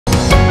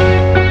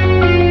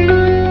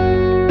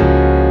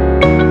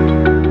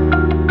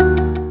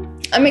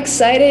I'm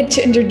excited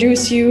to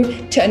introduce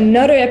you to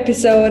another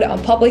episode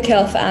on Public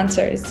Health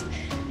Answers.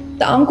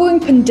 The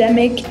ongoing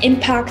pandemic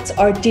impacts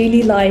our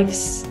daily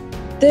lives.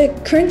 The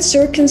current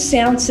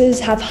circumstances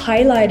have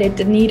highlighted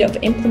the need of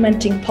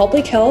implementing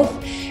public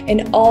health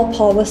in all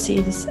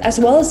policies, as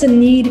well as the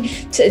need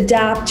to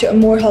adapt to a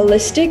more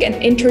holistic and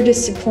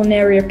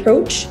interdisciplinary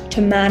approach to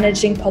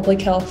managing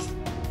public health.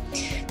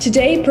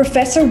 Today,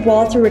 Professor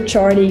Walter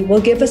Ricciardi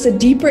will give us a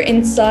deeper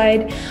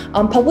insight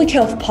on public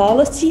health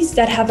policies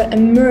that have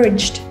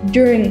emerged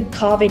during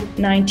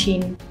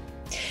COVID-19.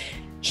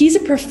 He's a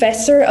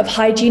professor of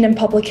hygiene and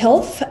public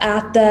health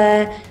at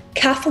the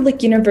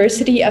Catholic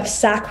University of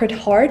Sacred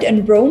Heart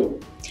in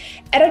Rome,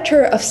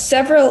 editor of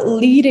several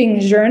leading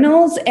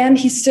journals, and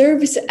he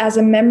serves as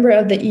a member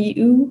of the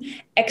EU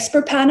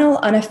expert panel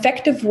on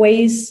effective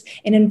ways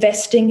in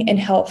investing in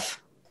health.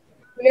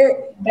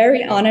 We're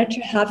very honored to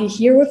have you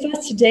here with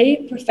us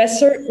today,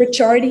 Professor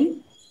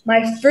Ricciardi.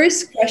 My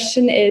first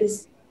question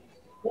is,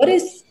 what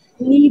is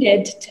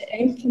needed to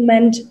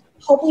implement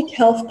public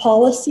health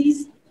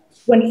policies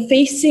when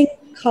facing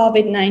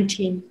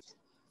COVID-19?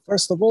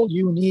 First of all,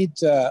 you need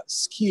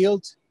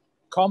skilled,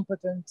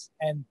 competent,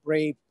 and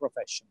brave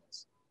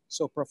professionals.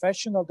 So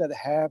professionals that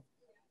have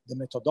the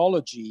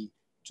methodology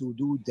to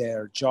do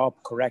their job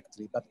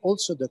correctly, but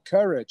also the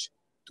courage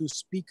to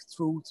speak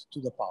truth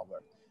to the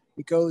power.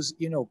 Because,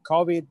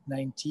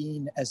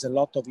 COVID-19 has a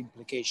lot of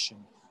implication,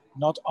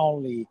 not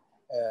only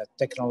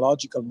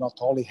technological, not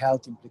only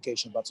health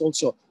implication, but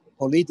also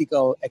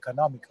political,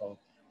 economical.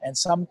 And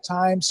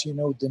sometimes,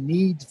 the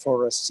need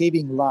for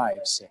saving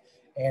lives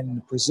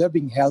and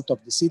preserving health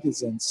of the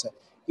citizens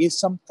is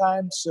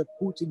sometimes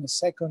put in a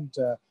second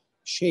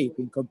shape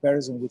in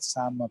comparison with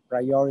some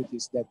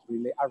priorities that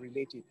are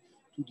related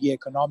to the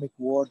economic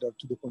world or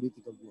to the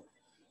political world.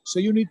 So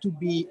you need to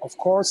be, of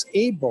course,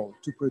 able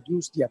to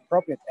produce the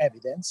appropriate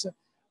evidence,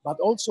 but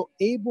also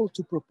able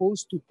to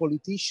propose to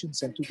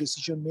politicians and to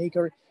decision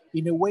makers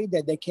in a way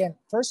that they can,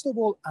 first of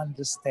all,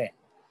 understand.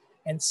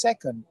 And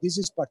second, this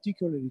is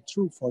particularly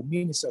true for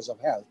ministers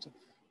of health,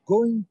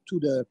 going to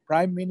the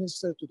prime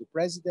minister, to the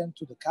president,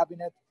 to the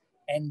cabinet,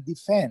 and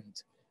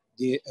defend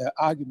the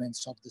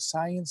arguments of the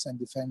science and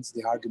defend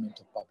the argument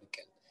of public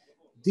health.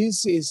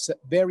 This is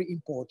very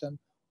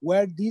important.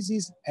 Where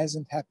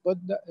hasn't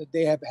happened,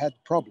 they have had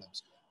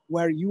problems.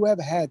 Where you have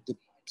had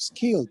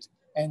skilled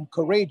and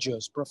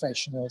courageous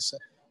professionals,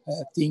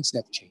 things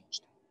have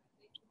changed.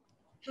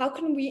 How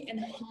can we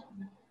enhance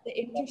the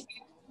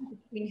intersection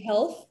between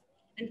health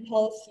and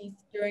policies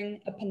during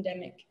a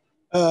pandemic?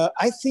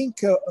 I think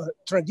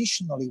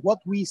traditionally what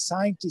we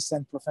scientists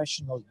and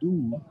professionals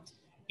do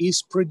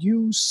is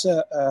produce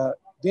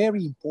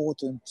very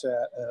important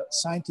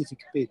scientific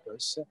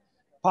papers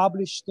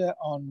published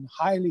on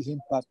highly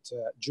impact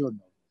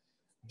journal.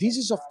 This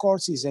is, of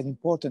course, is an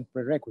important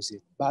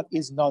prerequisite, but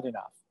is not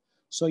enough.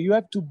 So you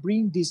have to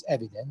bring this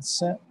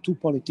evidence to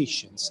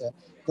politicians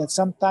that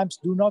sometimes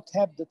do not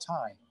have the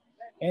time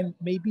and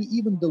maybe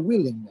even the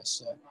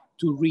willingness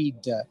to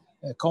read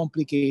a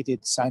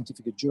complicated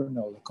scientific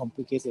journal, a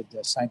complicated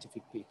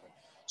scientific paper.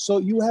 So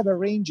you have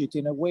arranged it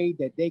in a way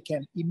that they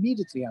can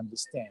immediately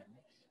understand.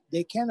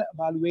 They can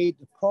evaluate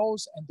the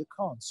pros and the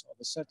cons of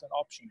a certain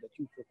option that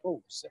you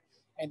propose,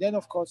 and then,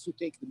 of course, to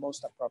take the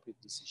most appropriate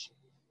decision.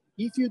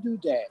 If you do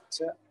that,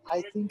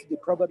 I think the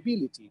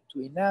probability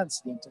to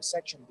enhance the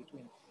intersection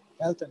between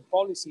health and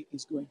policy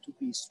is going to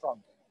be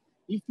stronger.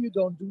 If you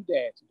don't do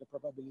that, the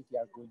probability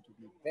are going to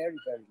be very,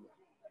 very low.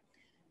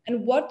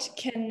 And what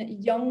can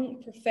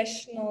young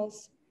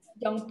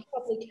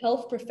public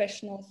health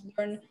professionals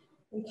learn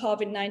from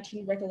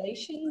COVID-19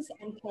 regulations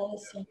and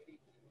policy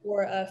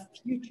for a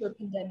future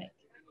pandemic?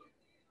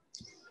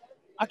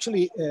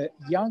 Actually,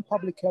 young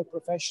public health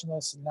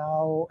professionals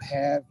now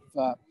have,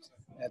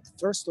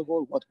 first of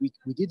all, what we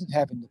didn't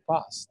have in the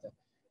past,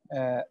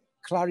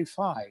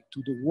 clarify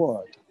to the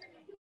world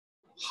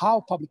how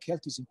public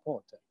health is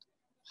important.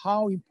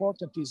 How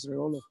important is the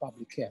role of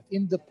public health?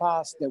 In the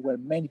past, there were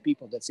many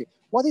people that say,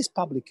 what is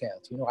public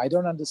health? I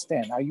don't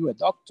understand. Are you a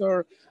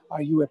doctor?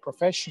 Are you a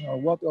professional?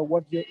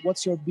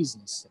 What's your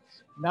business?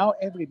 Now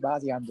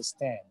everybody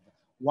understands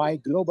why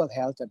global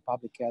health and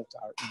public health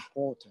are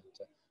important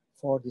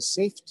for the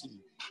safety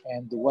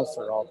and the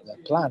welfare of the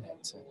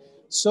planet.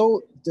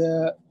 So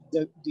the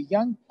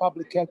young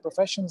public health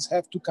professionals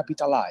have to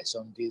capitalize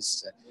on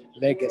this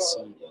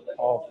legacy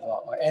of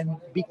and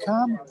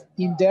become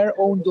in their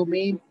own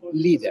domain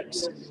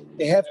leaders.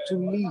 They have to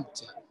lead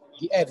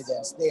the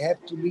evidence. They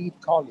have to lead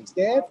colleagues.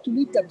 They have to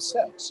lead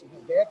themselves.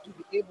 They have to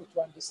be able to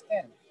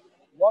understand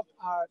what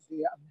are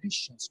their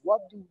ambitions,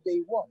 what do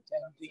they want,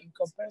 and in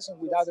comparison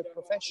with other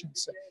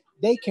professions,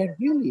 they can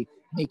really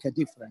make a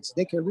difference.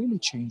 They can really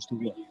change the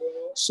world.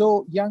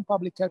 So young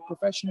public health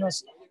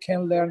professionals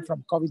can learn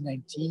from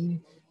COVID-19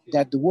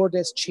 that the world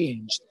has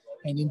changed,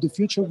 and in the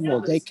future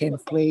world, they can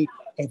play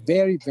a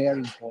very, very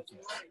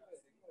important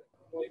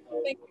role.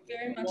 Thank you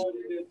very much for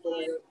your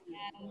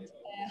time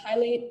and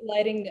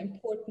highlighting the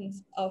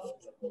importance of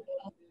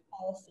health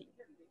policy.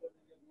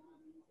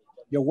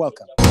 You're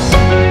welcome.